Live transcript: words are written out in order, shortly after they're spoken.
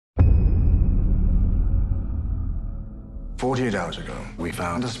48 hours ago, we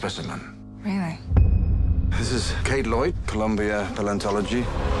found a specimen. Really? This is Kate Lloyd, Columbia Paleontology.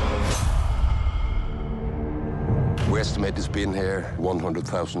 We estimate it's been here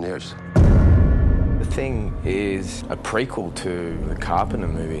 100,000 years. The Thing is a prequel to the Carpenter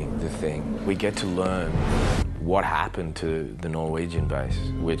movie, The Thing. We get to learn what happened to the Norwegian base,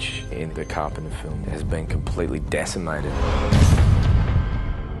 which in the Carpenter film has been completely decimated.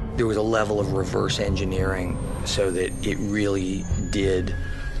 There was a level of reverse engineering so that it really did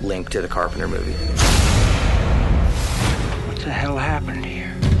link to the Carpenter movie. What the hell happened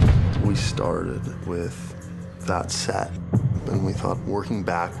here? We started with that set, and we thought, working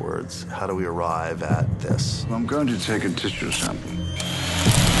backwards, how do we arrive at this? I'm going to take a tissue sample.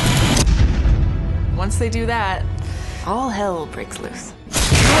 Once they do that, all hell breaks loose.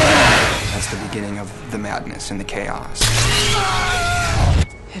 That's the beginning of the madness and the chaos.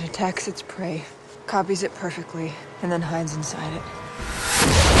 It attacks its prey, copies it perfectly, and then hides inside it.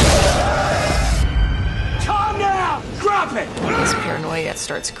 Calm down! Drop it! This paranoia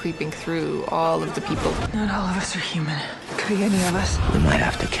starts creeping through all of the people. Not all of us are human. It could be any of us. We might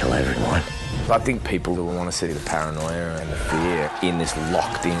have to kill everyone. I think people will want to see the paranoia and the fear in this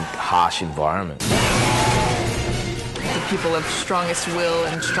locked-in, harsh environment. The people of strongest will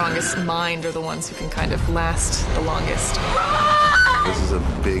and strongest mind are the ones who can kind of last the longest. This is a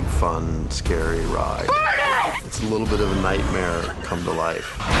big, fun, scary ride. It's a little bit of a nightmare come to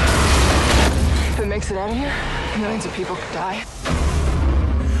life. If it makes it out of here, millions of people could die.